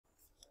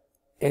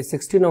A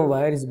 16 ohm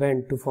wire is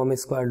bent to form a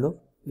square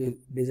loop. We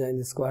design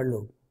the square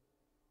loop.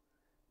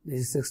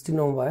 This is 16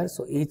 ohm wire,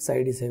 so each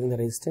side is having the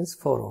resistance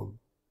 4 ohm.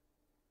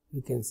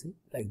 You can see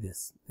like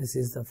this. This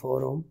is the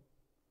 4 ohm,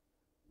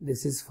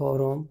 this is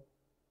 4 ohm,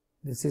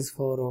 this is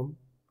 4 ohm,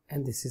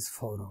 and this is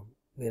 4 ohm.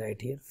 We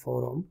write here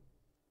 4 ohm,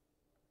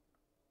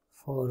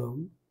 4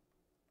 ohm,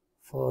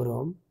 4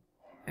 ohm,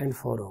 and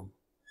 4 ohm.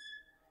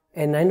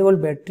 A 9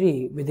 volt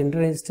battery with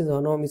internal resistance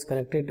 1 ohm is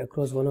connected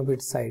across one of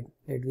its side.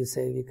 Let me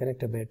say we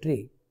connect a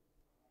battery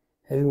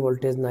having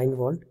voltage 9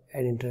 volt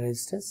and internal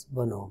resistance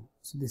 1 ohm.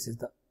 So this is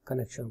the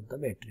connection of the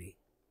battery.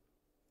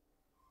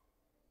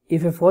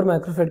 If a 4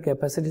 microfarad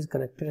capacitor is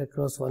connected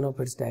across one of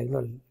its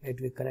diagonal, let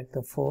me connect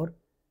the 4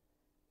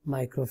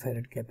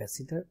 microfarad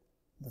capacitor.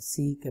 The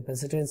C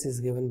capacitance is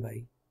given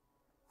by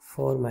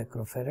 4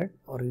 microfarad,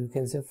 or you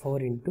can say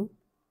 4 into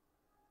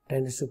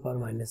 10 to the power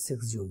minus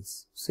 6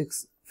 joules,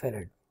 6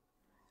 farad.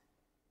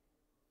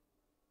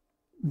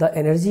 The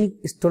energy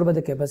stored by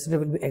the capacitor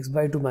will be x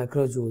by 2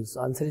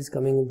 microjoules. Answer is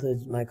coming in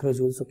the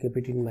microjoules, so keep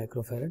it in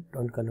microfarad,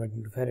 don't convert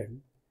into farad.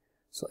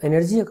 So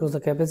energy across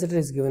the capacitor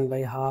is given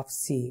by half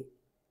C,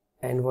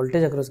 and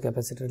voltage across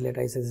capacitor, let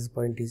I say this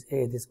point is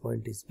A, this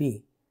point is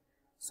B.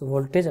 So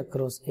voltage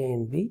across A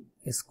and B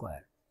is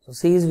square. So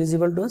C is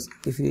visible to us.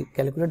 If we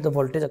calculate the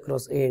voltage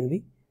across A and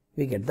B,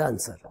 we get the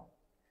answer.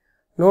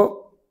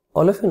 Now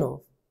all of you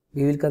know,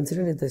 we will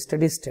consider it the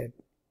steady state,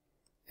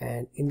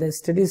 and in the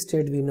steady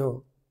state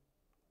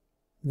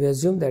we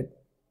assume that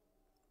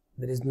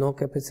there is no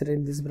capacitor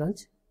in this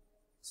branch,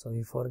 so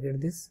we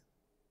forget this,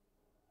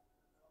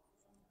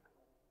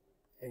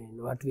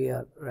 and what we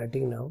are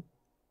writing now,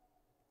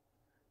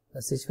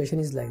 the situation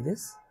is like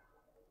this.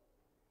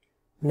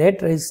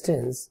 Net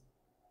resistance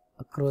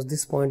across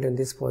this point and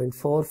this point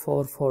 4,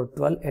 4, 4,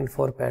 12 and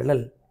 4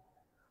 parallel.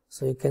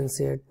 So you can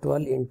say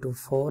 12 into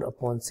 4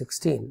 upon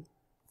 16.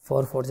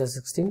 4 4 is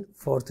 16,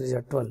 4 3 is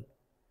 12.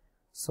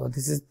 So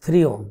this is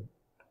 3 ohm.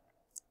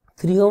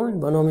 3 ohm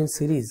and 1 ohm in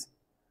series.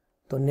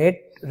 So net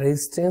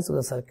resistance of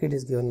the circuit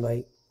is given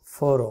by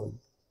 4 ohm.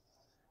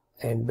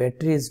 And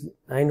battery is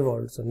 9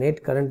 volts. So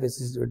net current which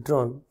is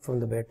withdrawn from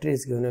the battery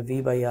is given as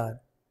V by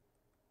R.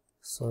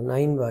 So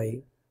 9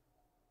 by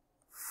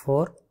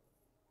 4,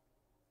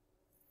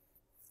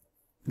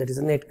 that is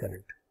the net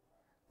current.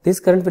 This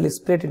current will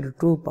split into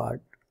two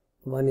parts.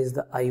 One is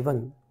the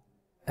I1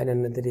 and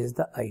another is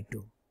the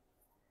I2.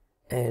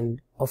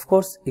 And of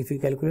course, if we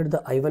calculate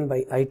the I1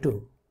 by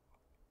I2,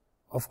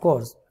 of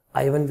course,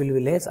 I1 will be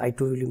less,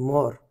 I2 will be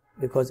more,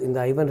 because in the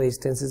I1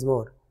 resistance is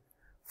more.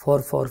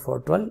 4, 4, 4,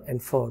 12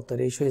 and 4. The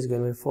ratio is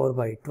given by 4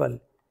 by 12,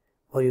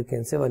 or you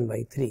can say 1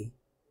 by 3.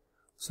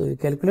 So you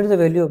calculate the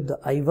value of the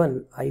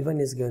I1.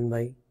 I1 is given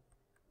by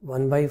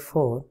 1 by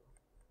 4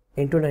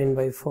 into 9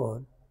 by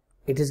 4.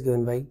 It is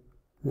given by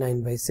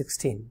 9 by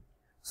 16.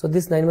 So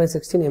this 9 by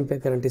 16 ampere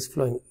current is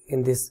flowing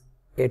in this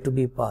A to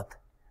B path.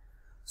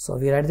 So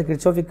we write the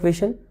Kirchhoff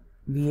equation,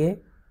 VA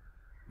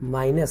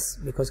minus,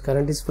 because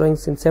current is flowing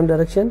in same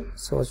direction,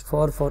 so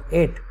 4 for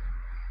 8.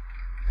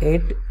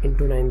 8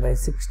 into 9 by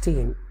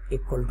 16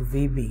 equal to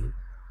VB.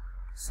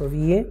 So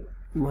VA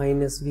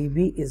minus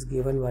VB is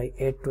given by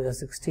 8 to the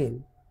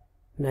 16,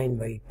 9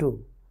 by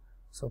 2.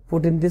 So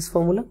put in this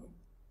formula,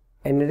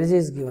 energy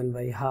is given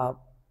by half,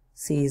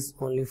 C is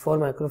only 4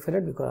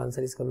 microfarad because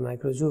answer is coming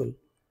microjoule,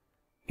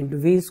 into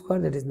V square,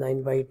 that is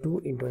 9 by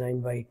 2 into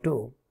 9 by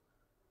 2.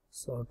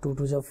 So 2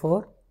 to the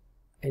 4,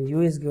 and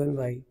U is given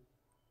by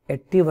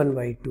 81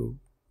 by 2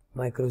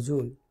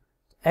 microjoule.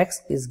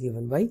 X is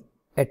given by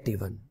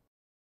 81.